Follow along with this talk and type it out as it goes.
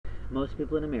Most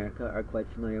people in America are quite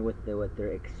familiar with what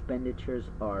their expenditures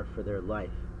are for their life.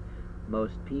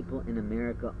 Most people in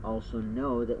America also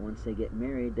know that once they get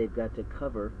married, they've got to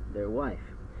cover their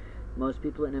wife. Most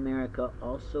people in America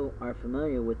also are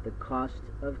familiar with the cost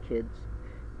of kids,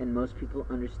 and most people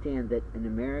understand that in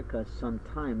America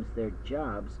sometimes their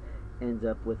jobs ends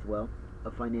up with, well,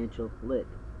 a financial lid.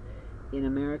 In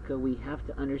America, we have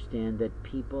to understand that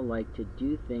people like to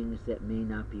do things that may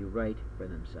not be right for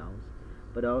themselves,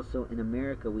 but also in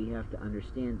America we have to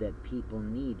understand that people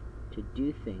need to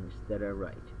do things that are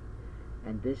right.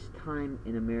 And this time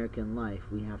in American life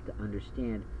we have to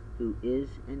understand who is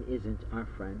and isn't our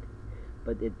friend,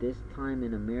 but at this time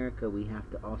in America we have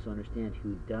to also understand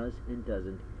who does and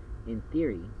doesn't, in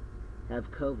theory,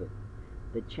 have COVID.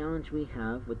 The challenge we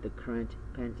have with the current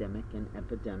pandemic and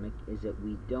epidemic is that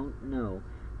we don't know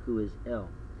who is ill.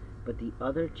 But the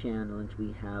other challenge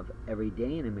we have every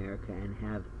day in America, and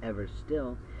have ever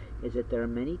still, is that there are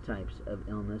many types of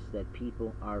illness that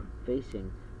people are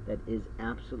facing that is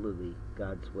absolutely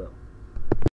God's will.